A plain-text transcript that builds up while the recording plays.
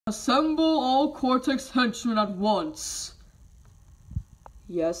Assemble all Cortex henchmen at once.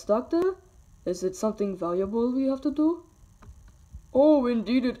 Yes, Doctor? Is it something valuable we have to do? Oh,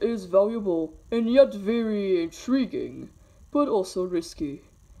 indeed it is valuable, and yet very intriguing, but also risky.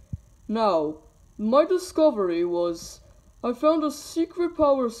 Now, my discovery was, I found a secret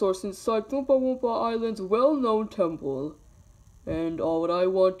power source inside Thumpa Wumpa Island's well-known temple. And all what I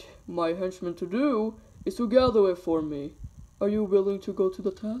want my henchmen to do is to gather it for me. Are you willing to go to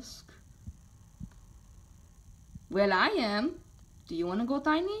the task? Well, I am. Do you want to go,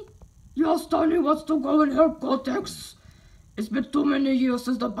 Tiny? Yes, Tiny wants to go and help Cortex. It's been too many years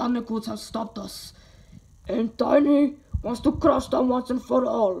since the Bandicoots have stopped us. And Tiny wants to crush them once and for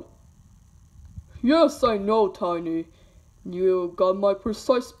all. Yes, I know, Tiny. You got my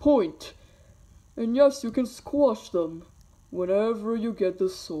precise point. And yes, you can squash them whenever you get the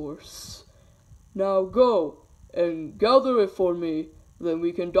source. Now go and gather it for me. Then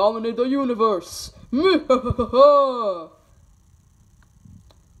we can dominate the universe.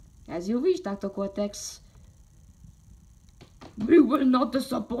 As you wish, Dr. Cortex. We will not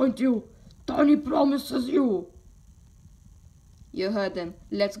disappoint you. Tiny promises you. You heard them.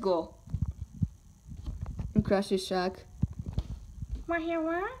 Let's go. Crash's shack. What?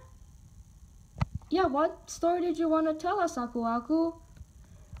 Yeah, what story did you want to tell us, Aku Aku?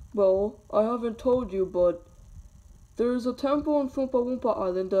 Well, I haven't told you, but there is a temple on Thumpa Wumpa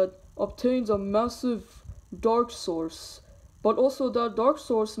Island that obtains a massive dark source, but also that dark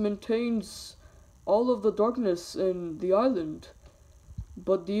source maintains all of the darkness in the island.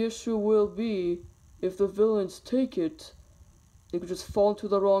 But the issue will be, if the villains take it, it could just fall into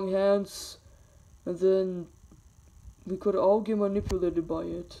the wrong hands, and then we could all get manipulated by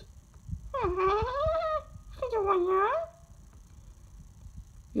it.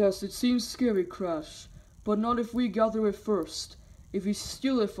 Yes, it seems scary, Crash, but not if we gather it first. If we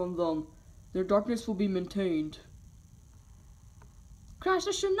steal it from them, their darkness will be maintained. Crash,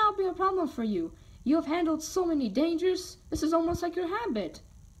 this should not be a problem for you. You have handled so many dangers. This is almost like your habit.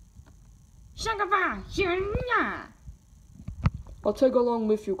 I'll tag along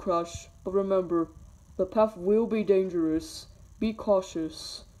with you, Crash, but remember, the path will be dangerous. Be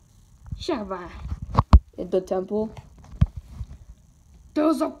cautious. In the temple?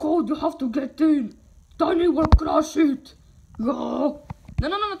 There's a code you have to get in. Tiny will crash it. No,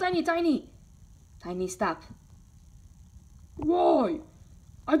 Tiny. Tiny, stop. Why?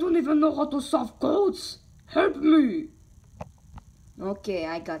 I don't even know how to solve codes. Help me. Okay,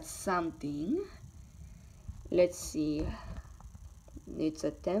 I got something. Let's see. It's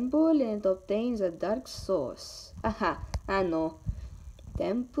a temple and it obtains a dark source. Aha, I know.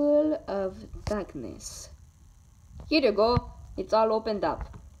 Temple of Darkness. Here you go. It's all opened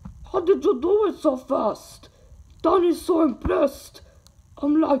up. How did you do it so fast? Tony's so impressed.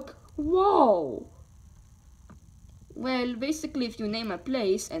 I'm like, wow. Well, basically if you name a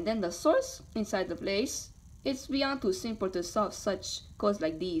place and then the source inside the place, it's beyond too simple to solve such codes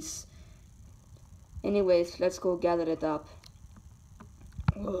like these. Anyways, let's go gather it up.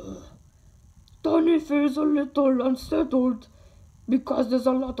 Tony feels a little unsettled because there's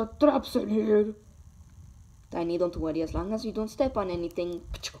a lot of traps in here. Tiny, don't worry, as long as you don't step on anything.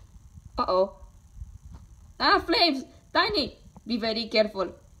 Uh-oh. Ah, flames! Tiny, be very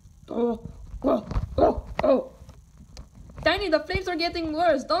careful. Oh. Tiny, the flames are getting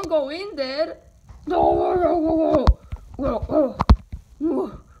worse. Don't go in there.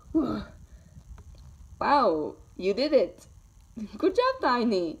 Wow, you did it. Good job,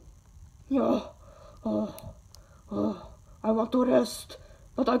 Tiny. I want to rest,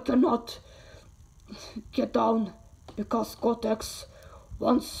 but I cannot get down because Cortex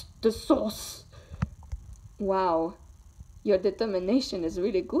wants the source. Wow, your determination is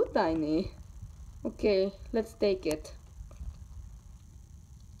really good, Tiny. Okay, let's take it.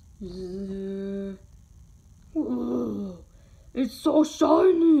 It's so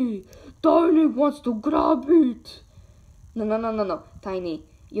shiny. Tiny wants to grab it. No, Tiny.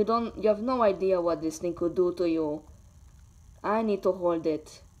 You have no idea what this thing could do to you. I need to hold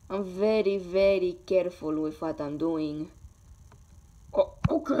it. I'm very, very careful with what I'm doing.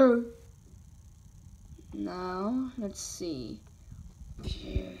 Okay. Now, let's see.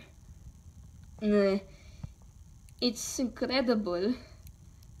 It's incredible.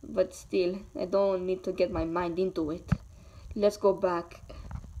 But still, I don't need to get my mind into it. Let's go back.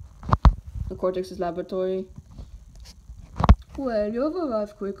 The Cortex's laboratory. Well, you have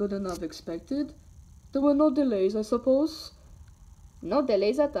arrived quicker than I've expected. There were no delays, I suppose? No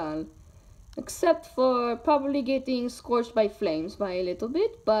delays at all. Except for probably getting scorched by flames by a little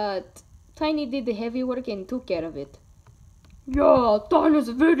bit, but Tiny did the heavy work and took care of it. Yeah, Tiny is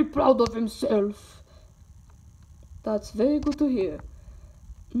very proud of himself. That's very good to hear.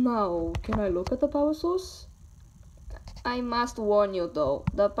 Now, can I look at the power source? I must warn you though,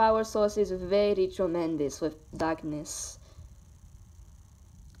 the power source is very tremendous with darkness.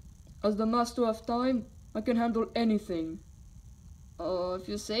 As the master of time, I can handle anything. Oh, if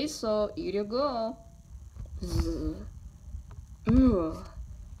you say so, here you go. Ugh.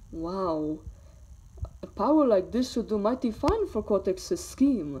 Wow. A power like this should do mighty fine for Cortex's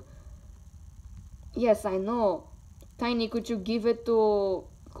scheme. Yes, I know. Tiny, could you give it to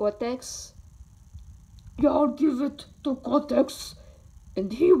Cortex? Yeah, I'll give it to Cortex,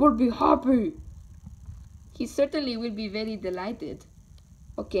 and he will be happy. He certainly will be very delighted.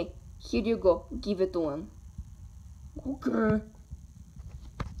 Okay, here you go. Give it to him. Okay.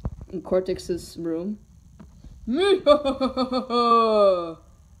 In Cortex's room.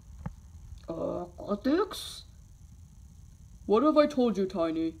 Cortex? What have I told you,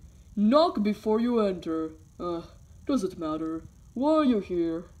 Tiny? Knock before you enter. Does it matter? Why are you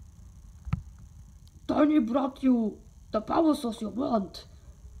here? Tiny brought you the power source you want.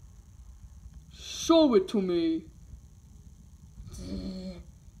 Show it to me. Here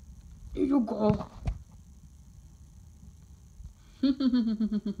you go.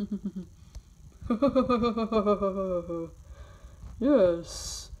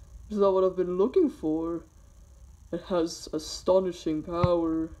 Yes, is that what I've been looking for? It has astonishing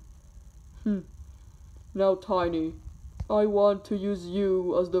power. Now, Tiny, I want to use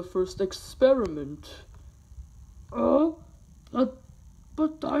you as the first experiment. Oh,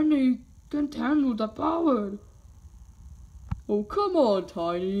 but Tiny can't handle the power. Oh, come on,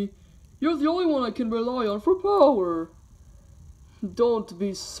 Tiny. You're the only one I can rely on for power. Don't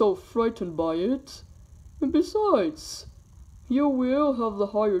be so frightened by it. And besides, you will have the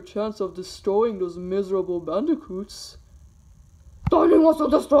higher chance of destroying those miserable bandicoots. Tiny wants to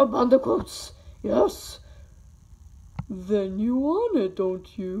destroy bandicoots. Yes. Then you want it,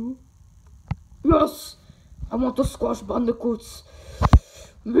 don't you? Yes. I want to squash bandicoots.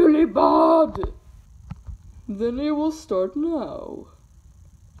 Really bad. Then it will start now.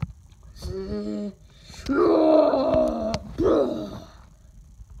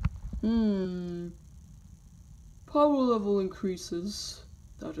 Power level increases.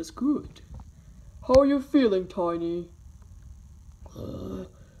 That is good. How are you feeling, Tiny?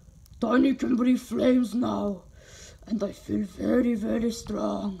 Tiny can breathe flames now, and I feel very, very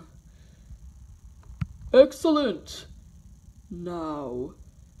strong. Excellent! Now,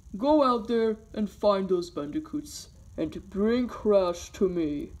 go out there and find those bandicoots, and bring Crash to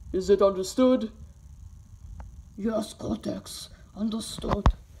me. Is it understood? Yes, Cortex. Understood.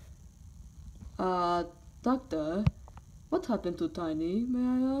 Doctor, what happened to Tiny,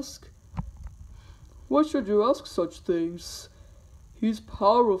 may I ask? Why should you ask such things? He's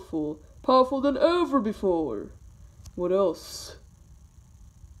powerful than ever before. What else?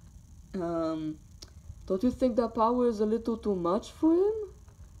 Don't you think that power is a little too much for him?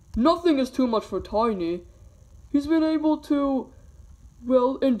 Nothing is too much for Tiny. He's been able to,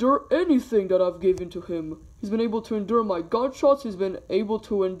 well, endure anything that I've given to him. He's been able to endure my gunshots. He's been able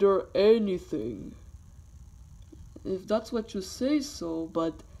to endure anything. If that's what you say so,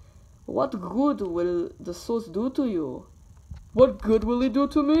 but what good will the source do to you? What good will he do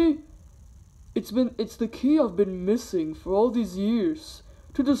to me? It's the key I've been missing for all these years.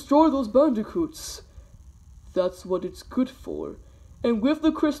 To destroy those bandicoots. That's what it's good for. And with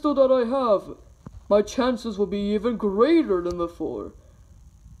the crystal that I have, my chances will be even greater than before.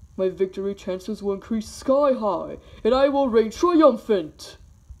 My victory chances will increase sky high, and I will reign triumphant.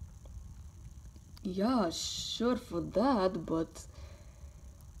 Yeah, sure for that, but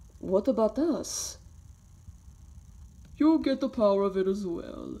what about us? You'll get the power of it as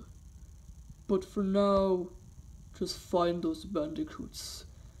well. But for now, just find those bandicoots.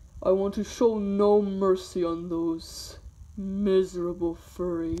 I want to show no mercy on those miserable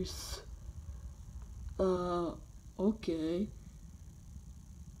furries. Okay.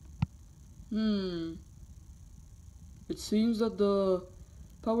 It seems that the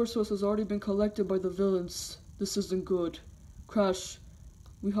power source has already been collected by the villains. This isn't good. Crash,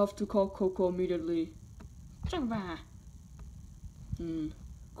 we have to call Coco immediately.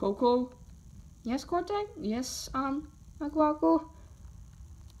 Coco? Yes, Cortex? Yes, Maguaco?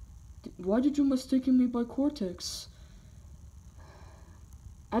 Why did you mistaken me by Cortex?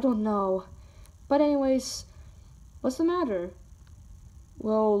 I don't know. But anyways, what's the matter?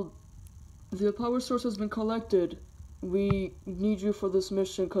 Well, the power source has been collected. We need you for this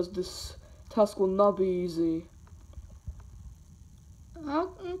mission because this task will not be easy.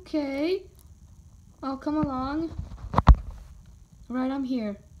 Okay. I'll come along. Right, I'm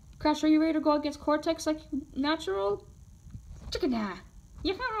here. Crash, are you ready to go against Cortex like natural? Chicken-ah.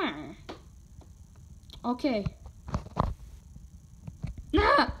 Yeah. Okay.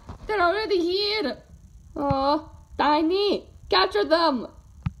 Nah! They're already here! Oh, Tiny! Capture them!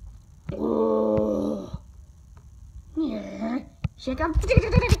 Oh. Yeah. Shake up.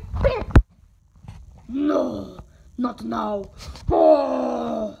 No, not now.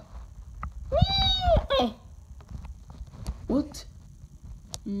 Oh. What?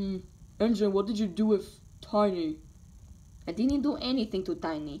 Engine, what did you do with Tiny? I didn't do anything to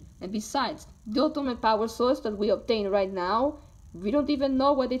Tiny. And besides, the ultimate power source that we obtain right now, we don't even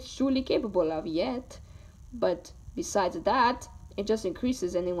know what it's truly capable of yet. But besides that, it just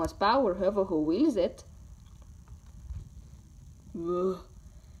increases anyone's power, whoever who wields it.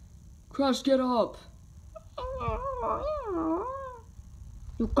 Crash, get up!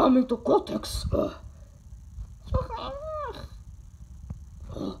 You coming to Cortex?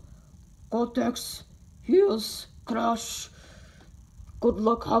 Cortex, here's Crash. Good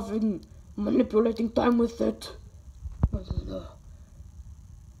luck manipulating time with it.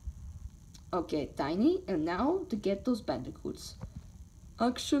 Okay, Tiny, and now to get those bandicoots.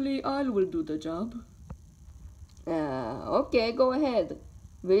 Actually, I will do the job. Okay, go ahead.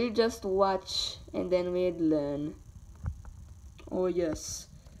 We'll just watch and then we'll learn. Oh yes.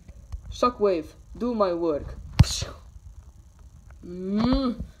 Shockwave, do my work.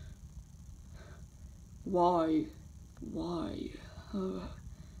 Why? You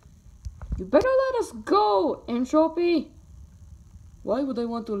better let us go, Entropy. Why would I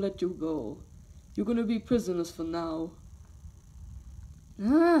want to let you go? You're gonna be prisoners for now.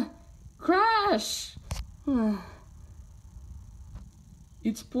 Crash!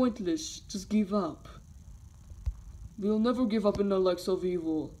 It's pointless, just give up. We'll never give up in the likes of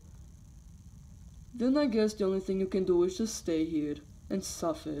evil. Then I guess the only thing you can do is just stay here and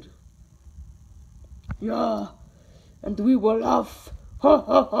suffer. Yeah, and we will laugh. Ha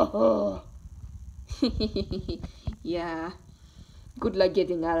ha ha ha. Yeah. Good luck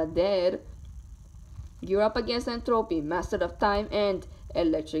getting out of there. You're up against Entropy, Master of Time, and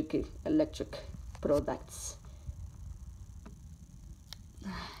electric products.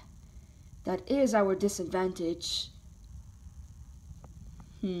 That is our disadvantage.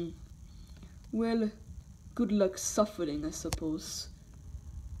 Well, good luck suffering, I suppose.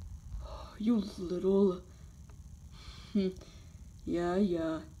 You little...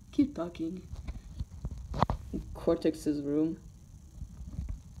 Yeah, keep talking. Cortex's room.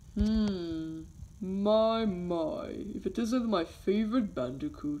 My, if it isn't my favorite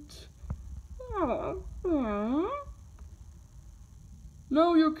Bandicoot.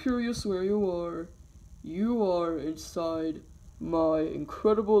 Now you're curious where you are. You are inside my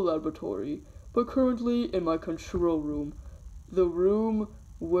incredible laboratory, but currently in my control room. The room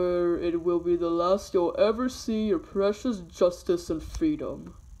where it will be the last you'll ever see your precious justice and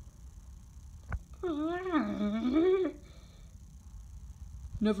freedom.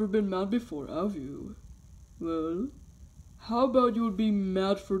 Never been mad before, have you? Well, how about you would be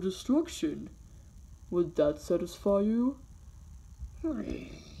mad for destruction? Would that satisfy you?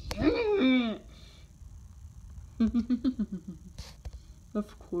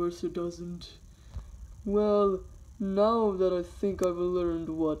 Of course it doesn't. Well, now that I think I've learned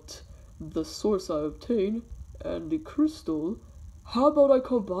what the source I obtain and the crystal, how about I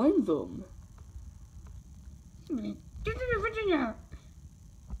combine them?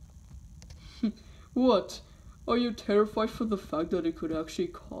 What? Are you terrified for the fact that it could actually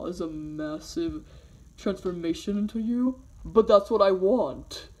cause a massive transformation into you? But that's what I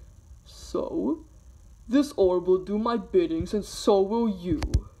want. So, this orb will do my biddings and so will you.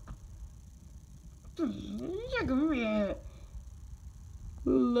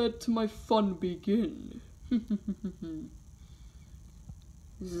 Let my fun begin.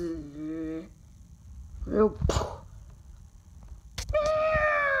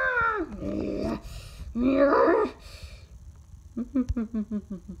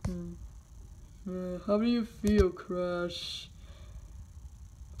 How do you feel, Crash?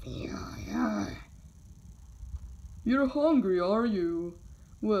 Yeah. You're hungry, are you?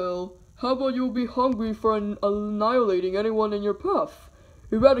 Well, how about you'll be hungry for annihilating anyone in your path?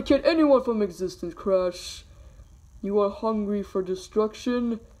 Eradicate anyone from existence, Crash. You are hungry for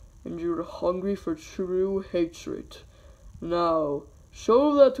destruction, and you're hungry for true hatred. Now,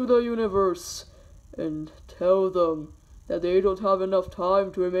 show that to the universe, and tell them that they don't have enough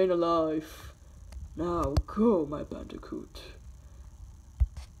time to remain alive. Now go, my Bandicoot.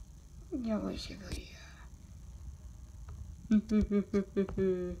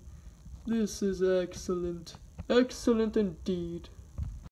 This is excellent. Excellent indeed.